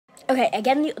Okay,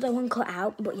 again, the other one cut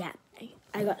out, but yeah,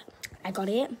 I got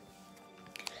it.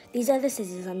 These are the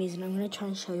scissors I'm using. I'm going to try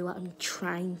and show you what I'm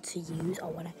trying to use,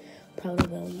 or what I probably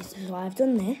will use. So I've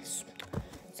done this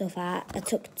so far. I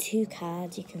took 2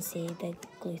 cards. You can see they're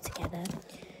glued together.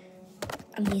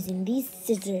 I'm using these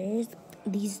scissors,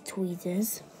 these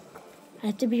tweezers. I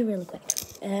have to be really quick.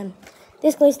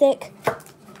 This glue stick.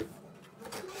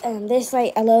 This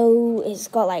like hello. It's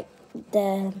got like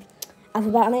the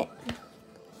alphabet on it.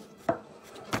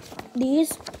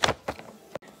 These.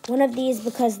 One of these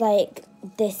because like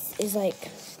this is like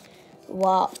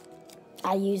what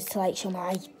I use to like show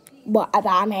what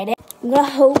I made it. I'm gonna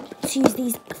hope to use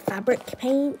these fabric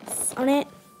paints on it.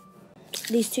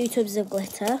 These 2 tubs of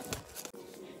glitter.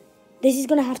 This is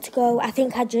gonna have to go. I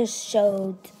think I just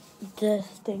showed the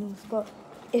things, but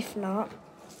if not,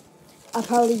 I'll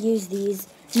probably use these.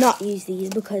 Not use these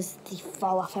because they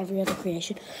fall off every other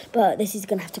creation. But this is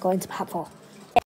gonna have to go into part 4.